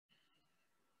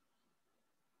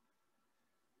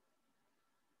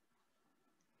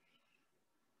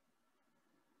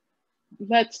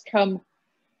let's come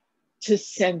to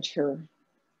center.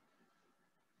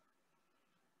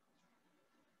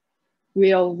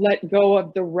 We'll let go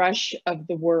of the rush of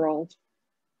the world,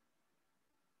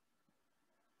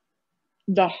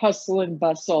 the hustle and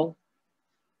bustle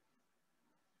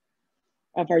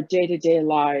of our day-to-day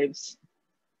lives.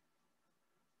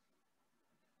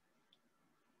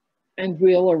 And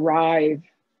we'll arrive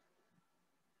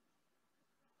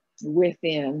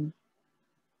within,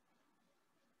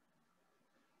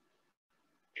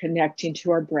 connecting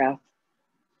to our breath.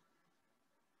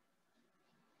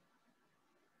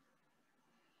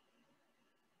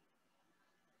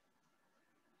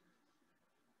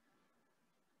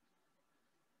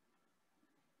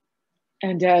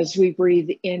 And as we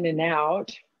breathe in and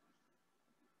out,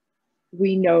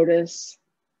 we notice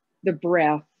the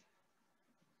breath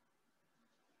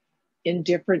in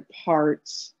different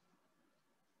parts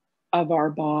of our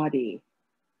body.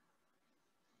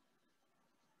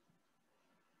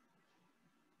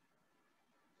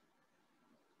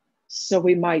 So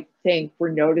we might think we're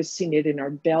noticing it in our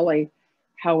belly.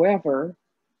 However,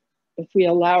 if we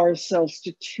allow ourselves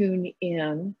to tune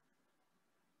in,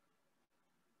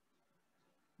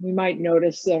 we might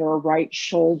notice that our right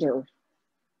shoulder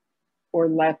or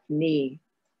left knee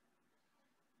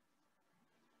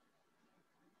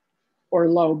or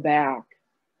low back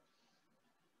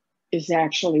is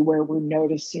actually where we're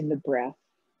noticing the breath.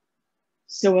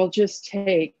 So we'll just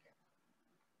take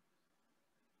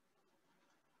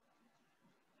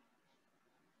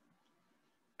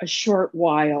a short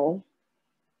while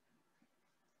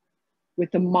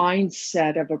with a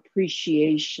mindset of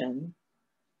appreciation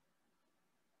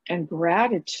and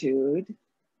gratitude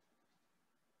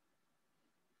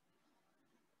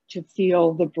to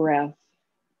feel the breath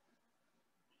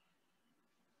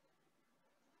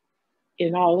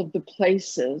in all of the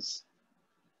places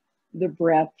the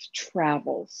breath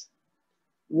travels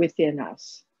within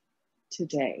us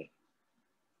today.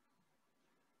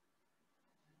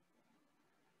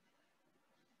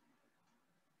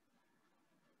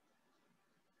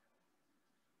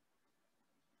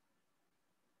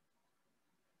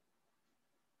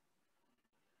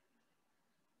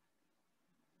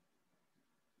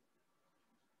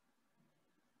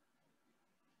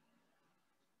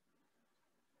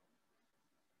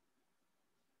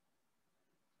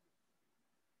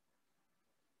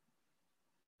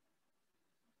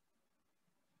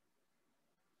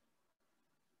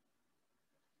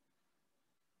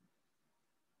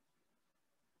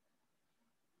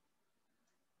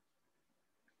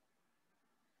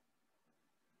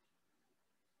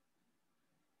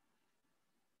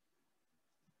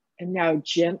 And now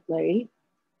gently,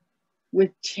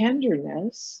 with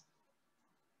tenderness,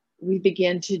 we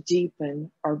begin to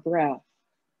deepen our breath.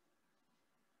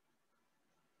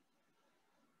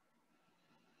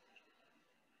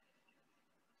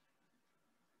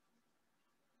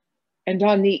 And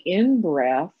on the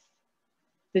in-breath,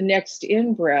 the next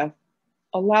in-breath,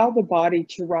 allow the body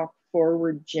to rock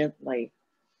forward gently.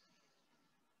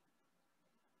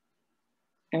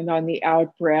 And on the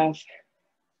out-breath,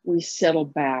 we settle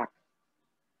back.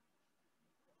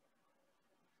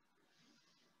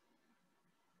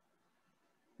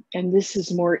 And this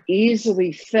is more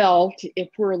easily felt if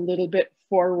we're a little bit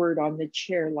forward on the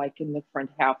chair, like in the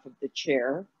front half of the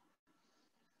chair.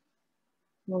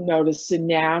 We'll notice the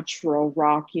natural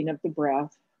rocking of the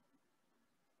breath.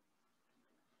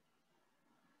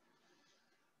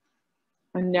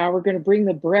 And now we're going to bring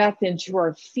the breath into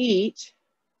our feet.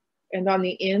 And on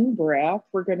the in-breath,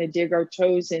 we're going to dig our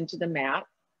toes into the mat.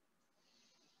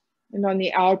 And on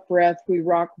the out-breath, we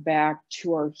rock back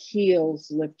to our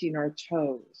heels, lifting our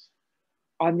toes.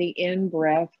 On the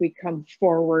in-breath, we come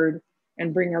forward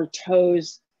and bring our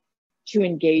toes to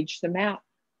engage the mat.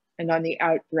 And on the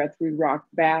out-breath, we rock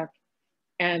back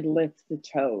and lift the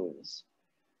toes.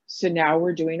 So now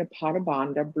we're doing a Pada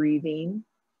Bandha, breathing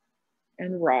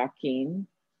and rocking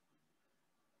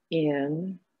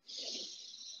in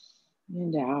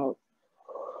and out.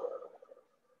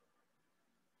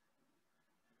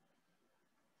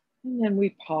 And then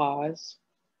we pause,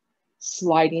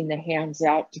 sliding the hands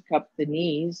out to cup the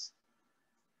knees.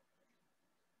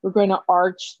 We're going to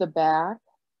arch the back.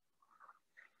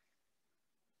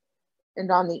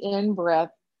 And on the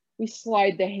in-breath, we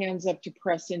slide the hands up to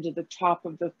press into the top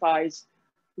of the thighs,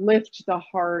 lift the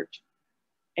heart,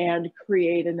 and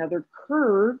create another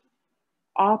curve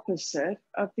opposite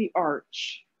of the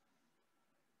arch.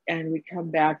 And we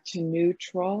come back to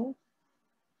neutral,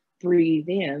 breathe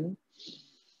in.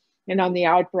 And on the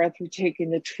out breath, we're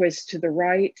taking the twist to the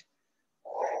right.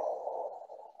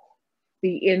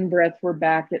 The in breath, we're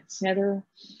back at center.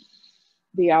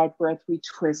 The out breath, we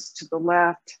twist to the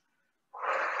left.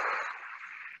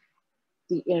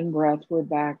 The in breath, we're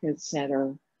back at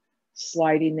center,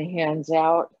 sliding the hands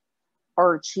out,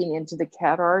 arching into the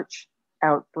cat arch,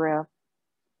 out breath.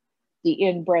 The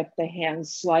in breath, the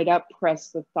hands slide up, press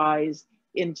the thighs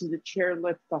into the chair,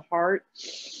 lift the heart.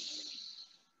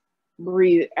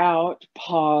 Breathe out,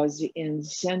 pause in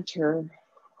center.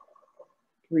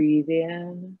 Breathe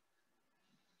in.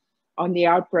 On the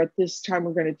out breath, this time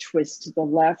we're going to twist to the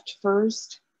left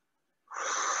first.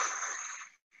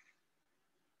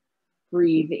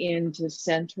 Breathe into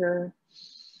center.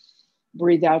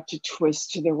 Breathe out to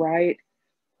twist to the right.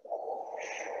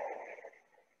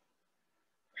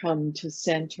 Come to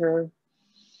center.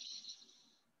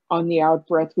 On the out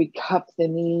breath, we cup the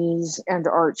knees and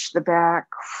arch the back.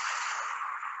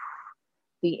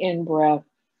 The in breath,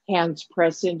 hands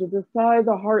press into the thigh,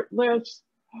 the heart lifts.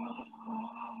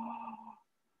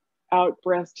 Out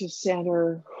breath to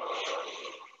center.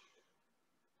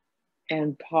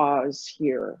 And pause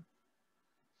here.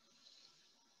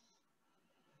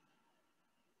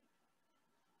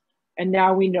 And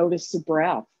now we notice the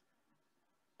breath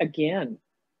again.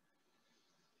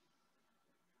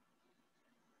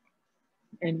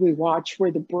 And we watch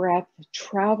where the breath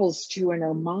travels to in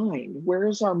our mind. Where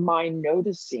is our mind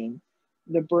noticing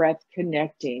the breath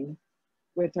connecting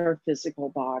with our physical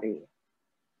body?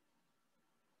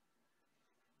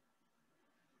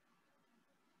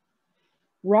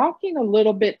 Rocking a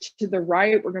little bit to the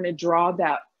right, we're going to draw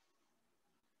that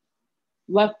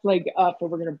left leg up and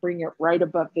we're going to bring it right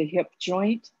above the hip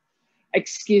joint.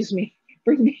 Excuse me,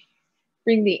 bring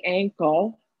the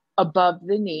ankle above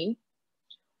the knee.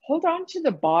 Hold on to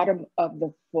the bottom of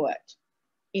the foot,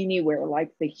 anywhere,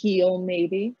 like the heel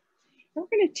maybe. We're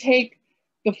going to take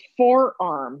the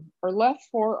forearm, or left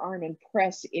forearm, and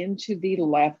press into the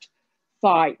left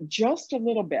thigh just a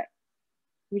little bit.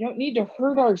 We don't need to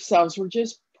hurt ourselves. We're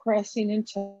just pressing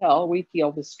until we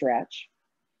feel the stretch.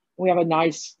 We have a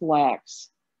nice flex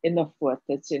in the foot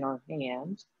that's in our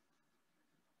hand.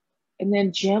 And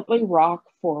then gently rock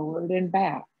forward and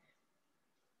back.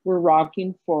 We're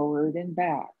rocking forward and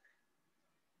back.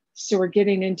 So we're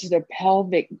getting into the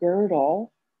pelvic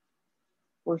girdle.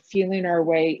 We're feeling our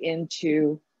way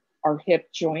into our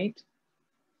hip joint.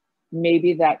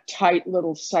 Maybe that tight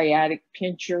little sciatic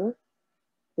pincher,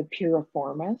 the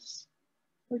piriformis.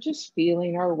 We're just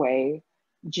feeling our way,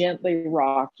 gently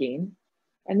rocking.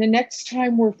 And the next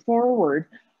time we're forward,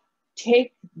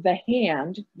 take the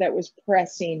hand that was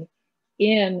pressing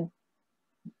in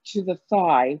to the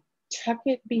thigh, tuck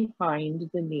it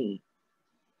behind the knee,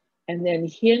 and then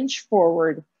hinge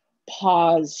forward,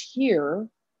 pause here.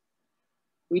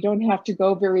 We don't have to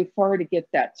go very far to get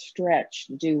that stretch,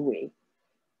 do we?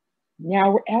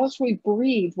 Now, as we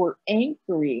breathe, we're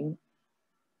anchoring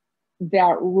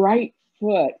that right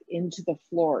foot into the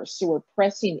floor. So we're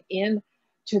pressing in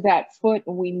to that foot,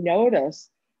 and we notice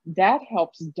that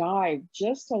helps dive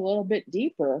just a little bit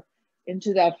deeper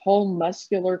into that whole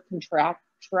muscular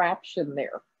contraction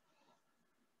there.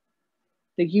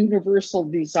 The Universal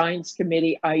Designs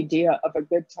Committee idea of a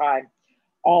good time,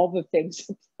 all the things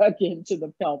that plug into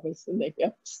the pelvis and the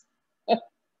hips.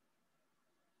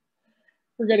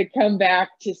 We're going to come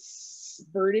back to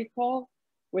vertical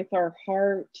with our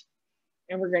heart,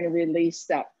 and we're going to release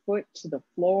that foot to the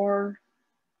floor.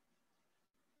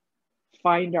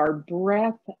 Find our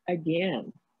breath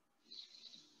again.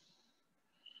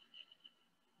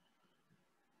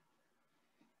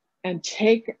 And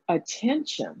take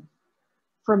attention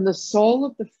from the sole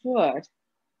of the foot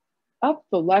up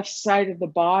the left side of the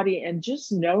body, and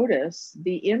just notice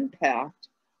the impact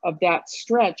of that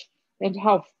stretch and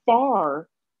how far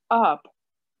up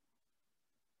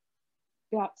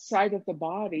that side of the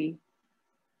body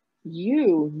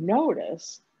you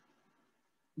notice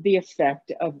the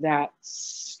effect of that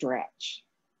stretch.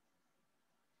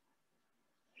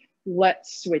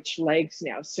 Let's switch legs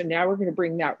now. So now we're going to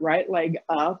bring that right leg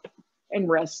up and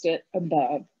rest it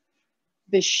above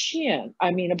the shin.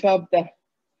 Above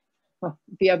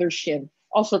the other shin,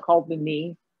 also called the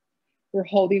knee. We're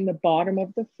holding the bottom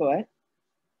of the foot.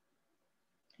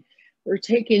 We're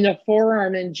taking the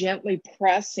forearm and gently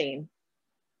pressing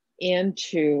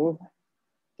into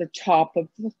the top of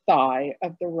the thigh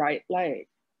of the right leg.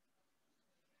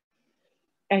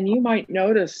 And you might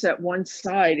notice that one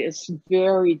side is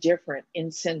very different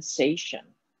in sensation.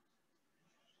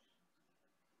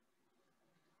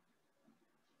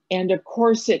 And of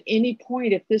course, at any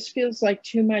point, if this feels like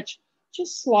too much,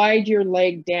 just slide your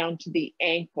leg down to the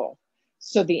ankle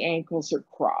so the ankles are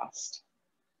crossed.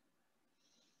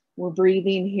 We're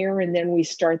breathing here, and then we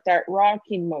start that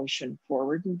rocking motion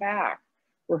forward and back.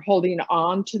 We're holding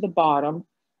on to the bottom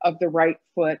of the right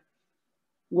foot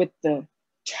with the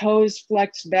toes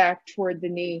flexed back toward the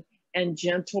knee and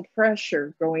gentle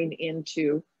pressure going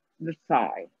into the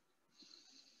thigh.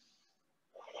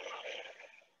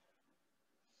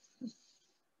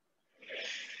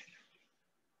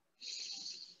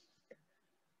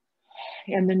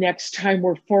 And the next time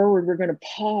we're forward, we're going to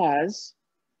pause,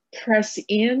 press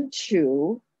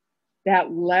into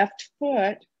that left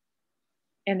foot,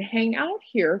 and hang out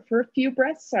here for a few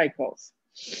breath cycles.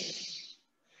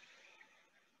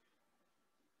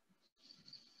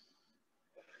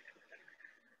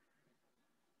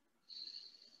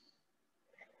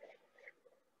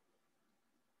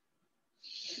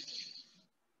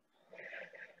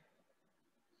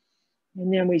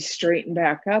 And then we straighten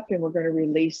back up and we're going to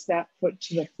release that foot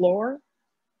to the floor.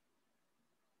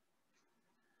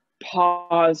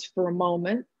 Pause for a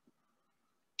moment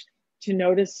to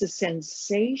notice the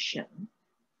sensation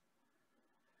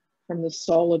from the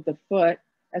sole of the foot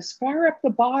as far up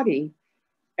the body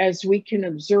as we can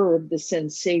observe the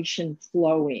sensation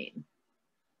flowing.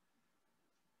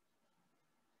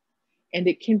 And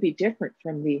it can be different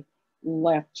from the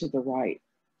left to the right.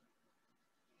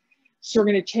 So we're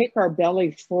going to take our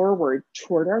belly forward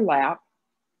toward our lap,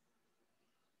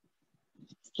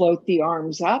 float the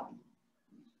arms up,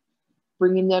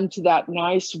 bringing them to that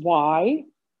nice Y,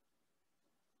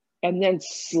 and then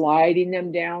sliding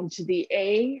them down to the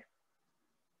A,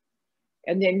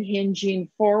 and then hinging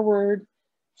forward,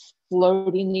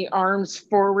 floating the arms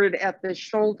forward at the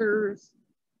shoulders,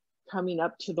 coming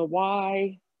up to the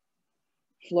Y,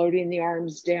 floating the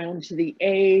arms down to the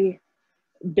A,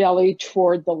 belly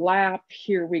toward the lap.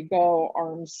 Here we go.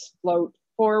 Arms float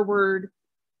forward,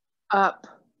 up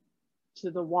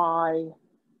to the Y,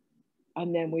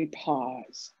 and then we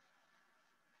pause.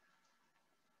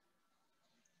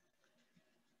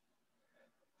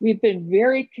 We've been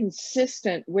very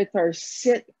consistent with our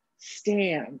sit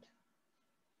stand.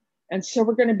 And so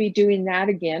we're going to be doing that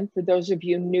again. For those of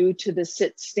you new to the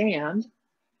sit stand,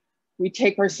 we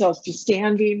take ourselves to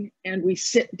standing and we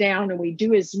sit down and we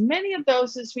do as many of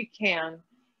those as we can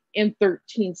in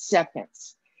 13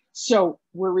 seconds. So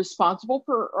we're responsible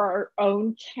for our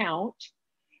own count.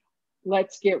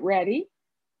 Let's get ready,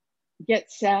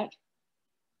 get set.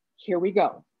 Here we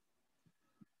go.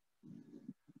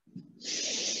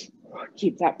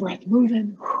 Keep that breath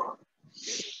moving.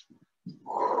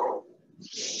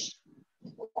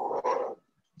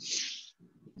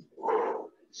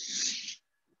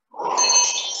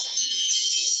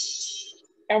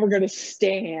 And we're going to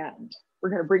stand. We're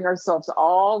going to bring ourselves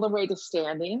all the way to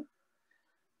standing.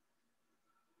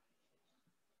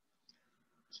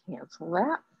 Cancel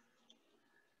that.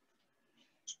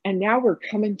 And now we're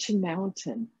coming to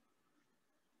mountain.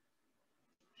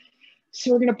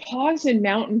 So we're going to pause in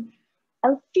mountain.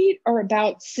 Our feet are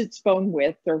about sits bone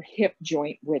width or hip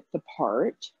joint width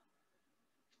apart.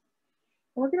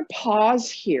 And we're going to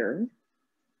pause here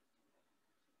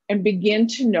and begin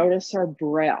to notice our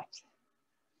breath.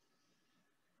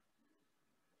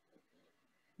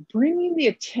 Bringing the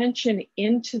attention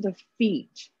into the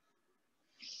feet.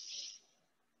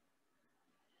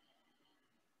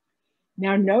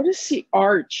 Now notice the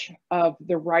arch of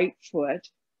the right foot.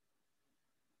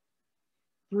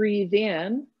 Breathe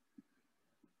in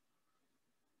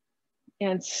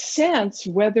and sense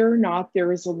whether or not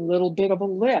there is a little bit of a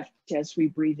lift as we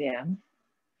breathe in,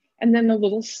 and then a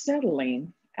little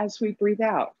settling as we breathe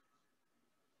out.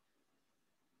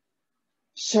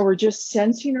 So we're just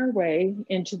sensing our way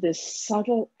into this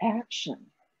subtle action.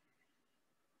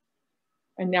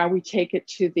 And now we take it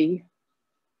to the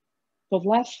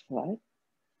left foot.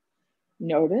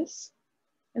 Notice.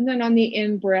 And then on the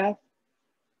in breath,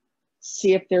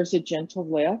 see if there's a gentle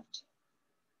lift.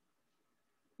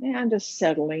 And a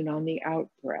settling on the out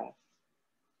breath.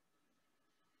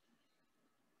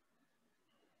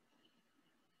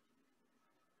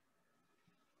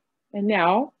 And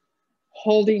now,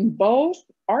 holding both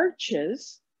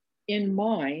arches in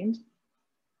mind,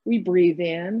 we breathe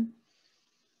in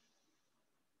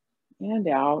and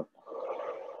out.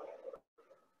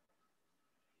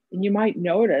 And you might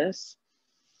notice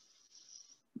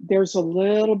there's a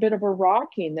little bit of a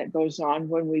rocking that goes on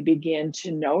when we begin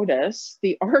to notice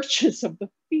the arches of the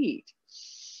feet,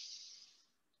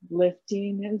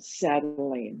 lifting and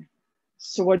settling.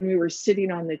 So when we were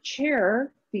sitting on the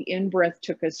chair, the in-breath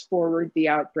took us forward, the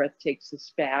out-breath takes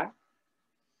us back.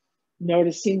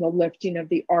 Noticing the lifting of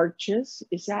the arches,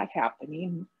 is that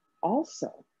happening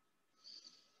also?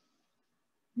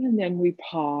 And then we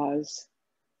pause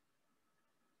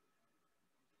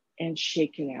and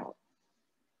shake it out.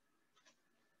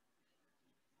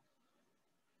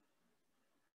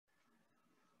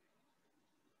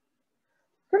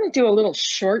 going to do a little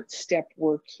short step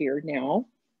work here now.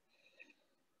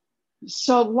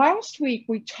 So last week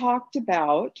we talked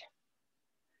about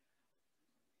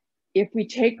if we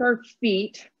take our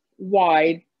feet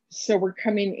wide, so we're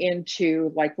coming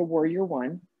into like a warrior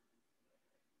one,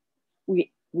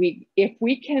 if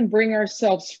we can bring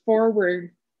ourselves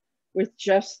forward with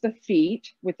just the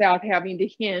feet without having to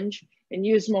hinge and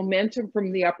use momentum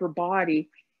from the upper body,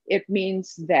 it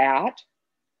means that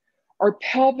our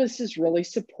pelvis is really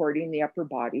supporting the upper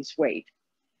body's weight.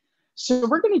 So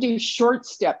we're going to do short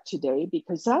step today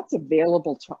because that's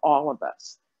available to all of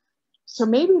us. So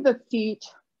maybe the feet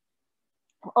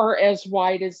are as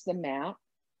wide as the mat.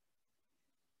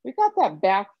 We got that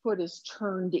back foot is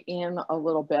turned in a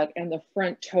little bit and the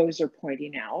front toes are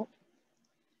pointing out,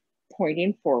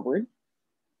 pointing forward.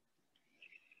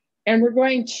 And we're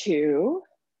going to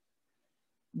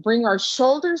bring our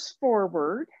shoulders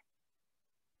forward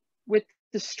with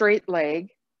the straight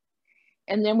leg.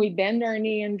 And then we bend our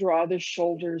knee and draw the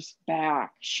shoulders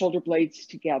back, shoulder blades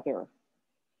together.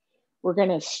 We're going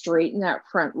to straighten that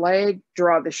front leg,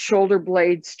 draw the shoulder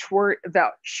blades toward the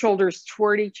shoulders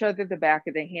toward each other, the back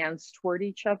of the hands toward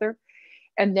each other,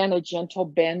 and then a gentle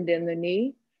bend in the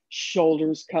knee,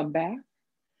 shoulders come back.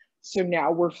 So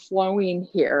now we're flowing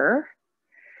here.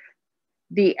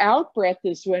 The out breath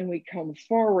is when we come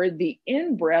forward. The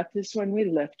in breath is when we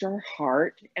lift our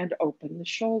heart and open the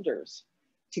shoulders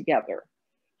together.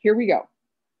 Here we go.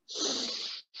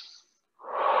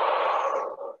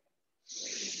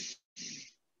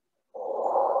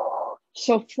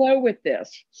 So flow with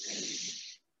this.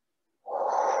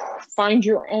 Find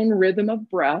your own rhythm of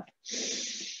breath.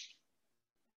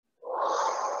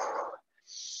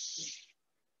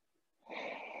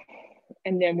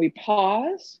 And then we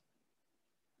pause.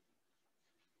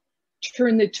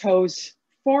 Turn the toes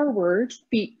forward,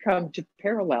 feet come to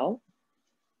parallel.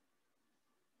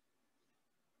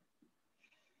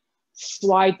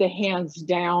 Slide the hands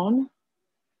down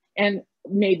and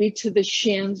maybe to the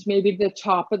shins, maybe the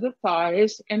top of the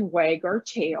thighs, and wag our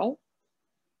tail.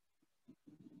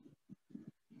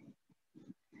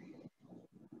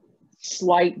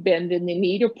 Slight bend in the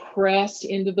knee to press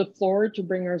into the floor to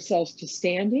bring ourselves to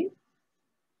standing.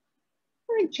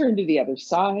 And turn to the other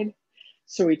side.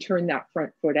 So we turn that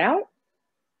front foot out.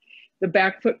 The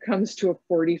back foot comes to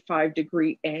a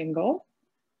 45-degree angle.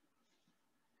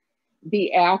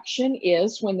 The action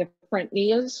is when the front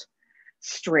knee is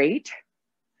straight,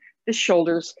 the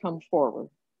shoulders come forward.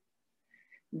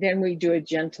 Then we do a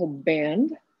gentle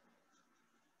bend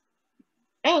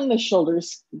and the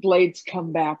shoulders blades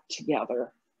come back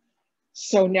together.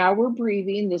 So now we're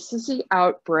breathing. This is the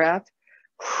out breath.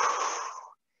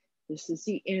 This is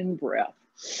the in breath.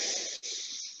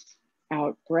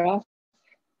 Out breath.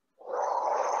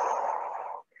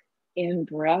 In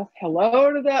breath.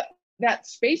 Hello to that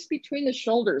space between the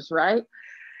shoulders, right?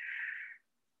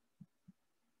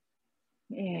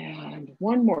 And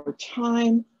one more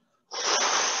time.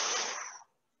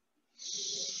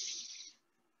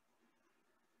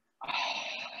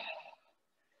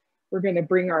 We're going to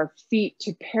bring our feet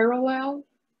to parallel.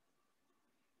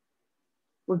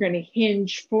 We're going to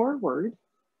hinge forward,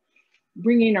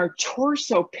 bringing our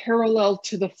torso parallel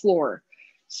to the floor.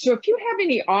 So if you have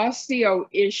any osteo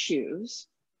issues,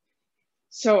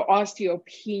 so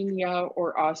osteopenia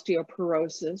or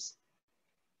osteoporosis,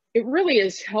 it really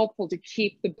is helpful to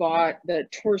keep the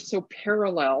torso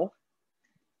parallel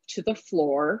to the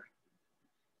floor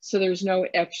so there's no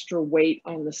extra weight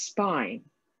on the spine.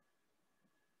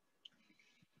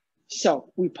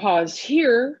 So we pause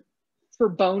here for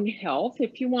bone health.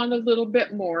 If you want a little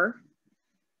bit more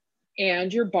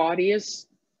and your body is,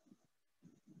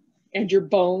 and your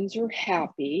bones are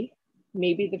happy,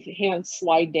 maybe the hands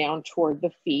slide down toward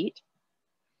the feet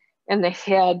and the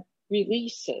head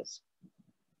releases.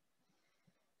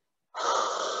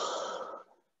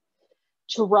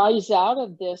 To rise out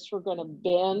of this, we're going to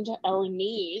bend our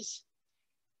knees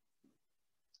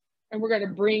and we're going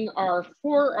to bring our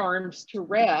forearms to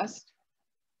rest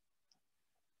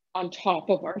on top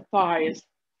of our thighs.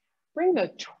 Bring the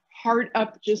heart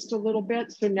up just a little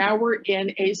bit. So now we're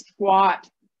in a squat.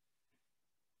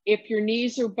 If your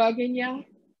knees are bugging you,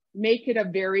 make it a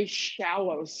very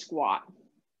shallow squat.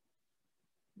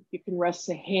 You can rest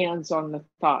the hands on the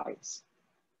thighs.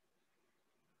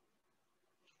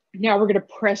 Now we're going to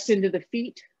press into the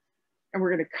feet and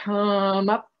we're going to come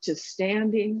up to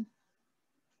standing.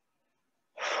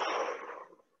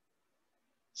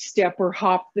 Step or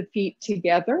hop the feet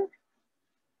together.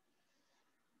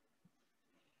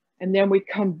 And then we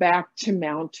come back to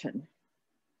mountain.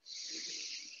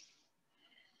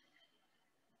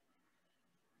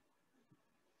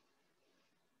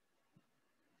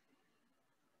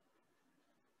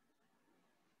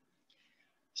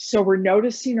 So we're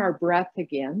noticing our breath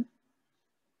again.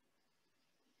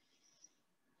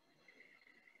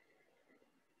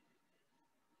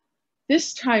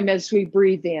 This time as we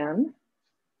breathe in,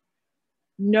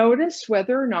 notice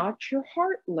whether or not your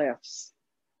heart lifts.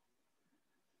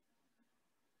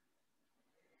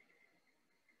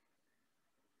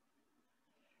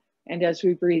 And as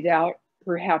we breathe out,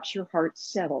 perhaps your heart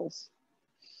settles.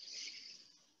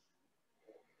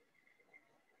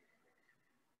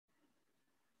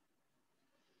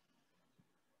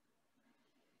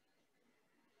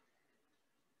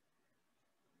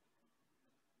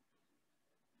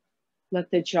 Let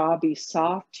the jaw be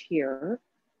soft here.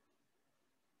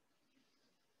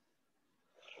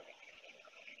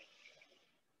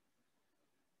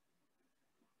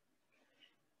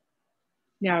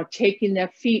 Now taking the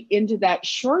feet into that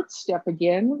short step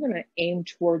again, we're going to aim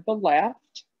toward the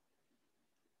left.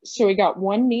 So we got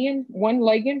one knee and one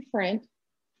leg in front.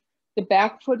 The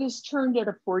back foot is turned at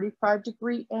a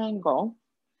 45-degree angle.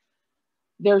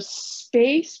 There's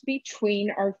space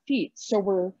between our feet. So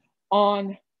we're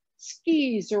on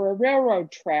skis or a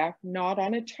railroad track, not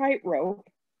on a tightrope.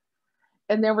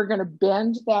 And then we're going to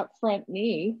bend that front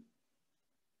knee,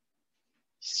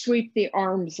 sweep the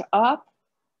arms up,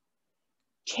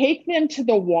 take them to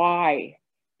the Y.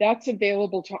 That's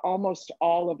available to almost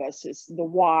all of us, is the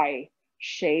Y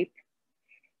shape.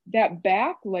 That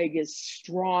back leg is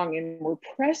strong and we're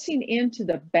pressing into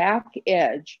the back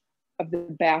edge of the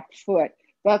back foot.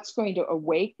 That's going to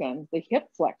awaken the hip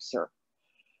flexor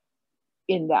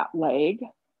in that leg.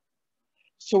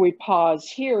 So we pause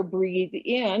here, breathe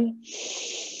in,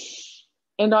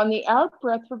 and on the out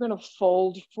breath, we're going to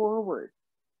fold forward.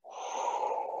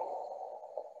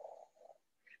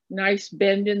 Nice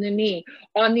bend in the knee.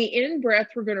 On the in breath,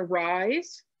 we're going to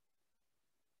rise.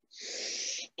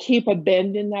 Keep a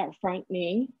bend in that front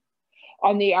knee.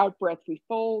 On the out breath, we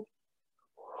fold.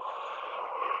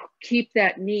 Keep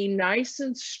that knee nice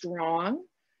and strong.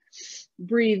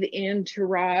 Breathe in to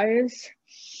rise.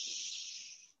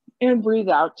 And breathe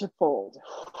out to fold.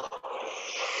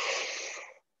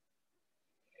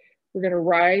 We're going to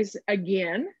rise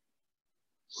again.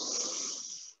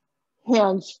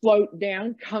 Hands float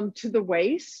down, come to the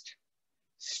waist.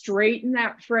 Straighten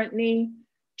that front knee.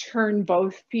 Turn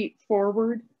both feet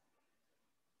forward.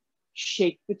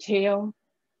 Shake the tail.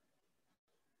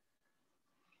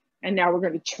 And now we're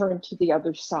going to turn to the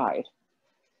other side.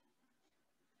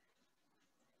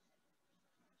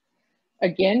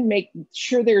 Again, make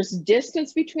sure there's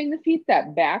distance between the feet.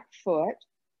 That back foot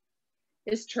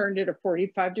is turned at a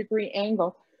 45-degree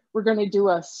angle. We're going to do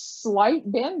a slight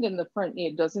bend in the front knee.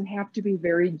 It doesn't have to be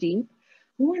very deep.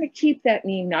 We want to keep that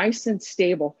knee nice and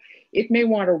stable. It may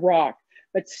want to rock,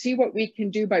 but see what we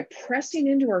can do by pressing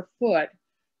into our foot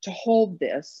to hold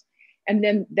this. And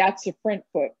then that's the front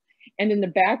foot. And in the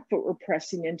back foot, we're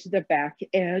pressing into the back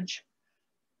edge,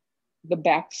 the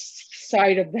back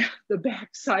side of the back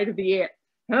side of the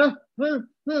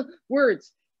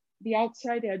words. The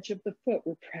outside edge of the foot,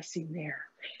 we're pressing there.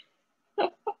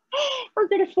 We're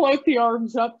going to float the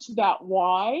arms up to that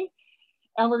Y,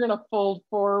 and we're going to fold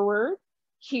forward.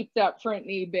 Keep that front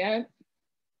knee bent.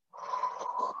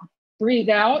 Breathe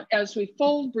out as we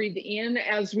fold, breathe in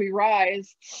as we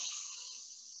rise.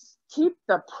 Keep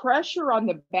the pressure on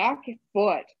the back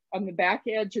foot, on the back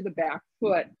edge of the back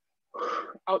foot,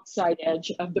 outside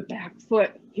edge of the back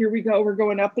foot. Here we go, we're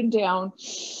going up and down.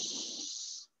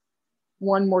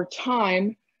 One more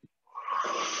time.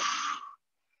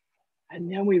 And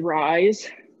then we rise.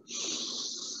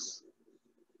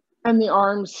 And the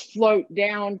arms float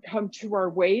down, come to our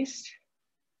waist.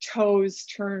 Toes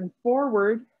turn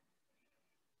forward,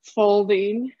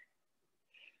 folding.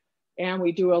 And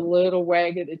we do a little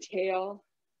wag of the tail.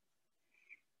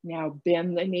 Now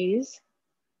bend the knees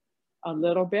a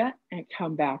little bit and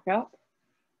come back up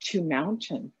to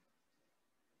mountain.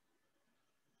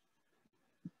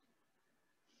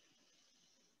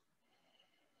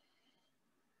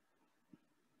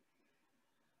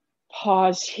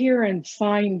 Pause here and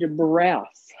find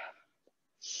breath.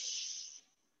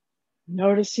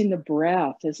 Noticing the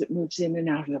breath as it moves in and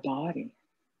out of the body.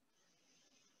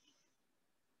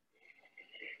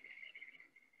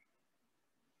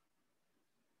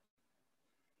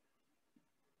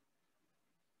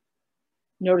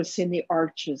 Noticing the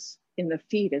arches in the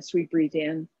feet as we breathe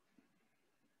in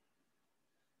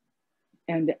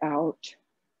and out.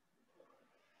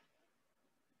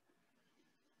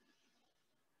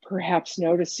 Perhaps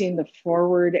noticing the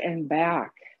forward and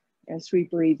back as we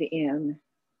breathe in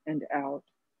and out.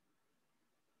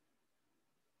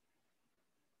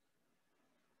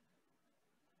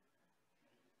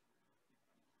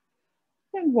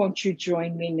 And And won't you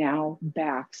join me now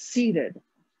back seated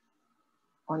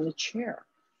on the chair?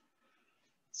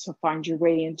 So find your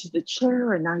way into the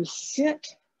chair and I sit.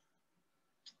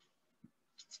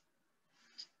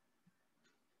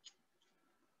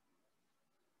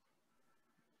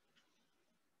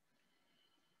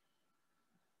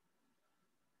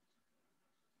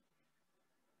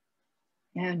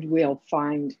 And we'll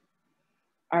find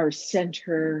our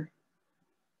center,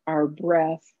 our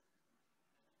breath,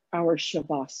 our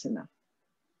Shavasana.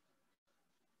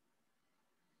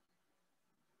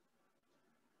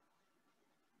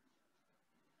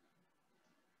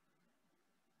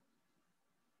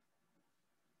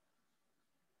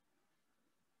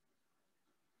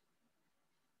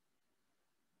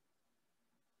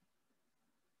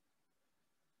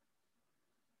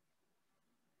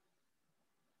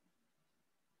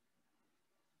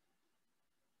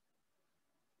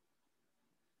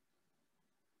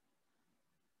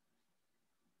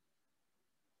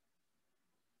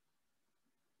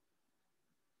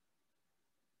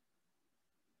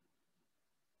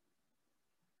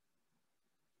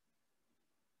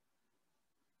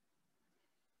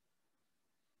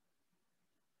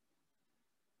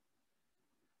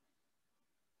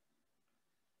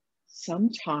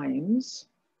 Sometimes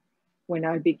when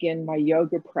I begin my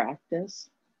yoga practice,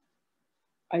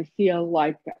 I feel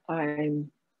like I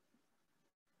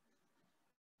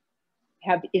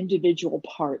have individual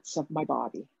parts of my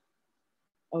body.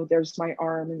 Oh, there's my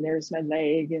arm and there's my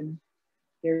leg and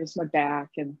there's my back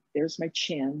and there's my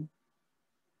chin.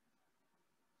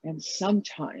 And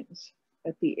sometimes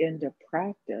at the end of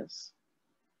practice,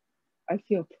 I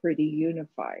feel pretty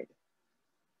unified.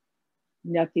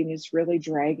 Nothing is really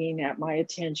dragging at my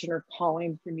attention or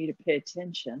calling for me to pay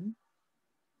attention.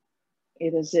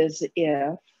 It is as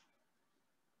if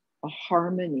a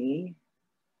harmony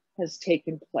has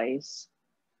taken place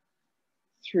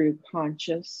through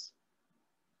conscious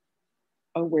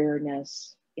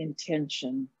awareness,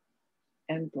 intention,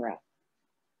 and breath.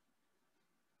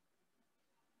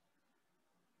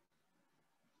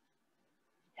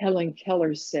 Helen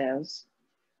Keller says,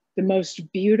 the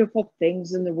most beautiful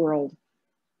things in the world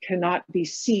cannot be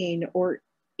seen or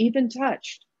even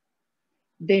touched.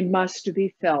 They must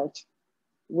be felt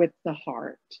with the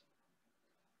heart.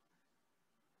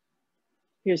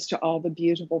 Here's to all the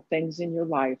beautiful things in your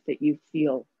life that you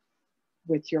feel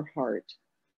with your heart.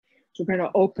 So we're going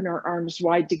to open our arms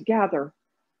wide to gather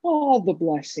all the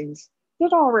blessings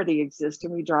that already exist,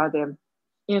 and we draw them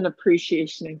in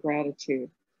appreciation and gratitude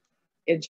into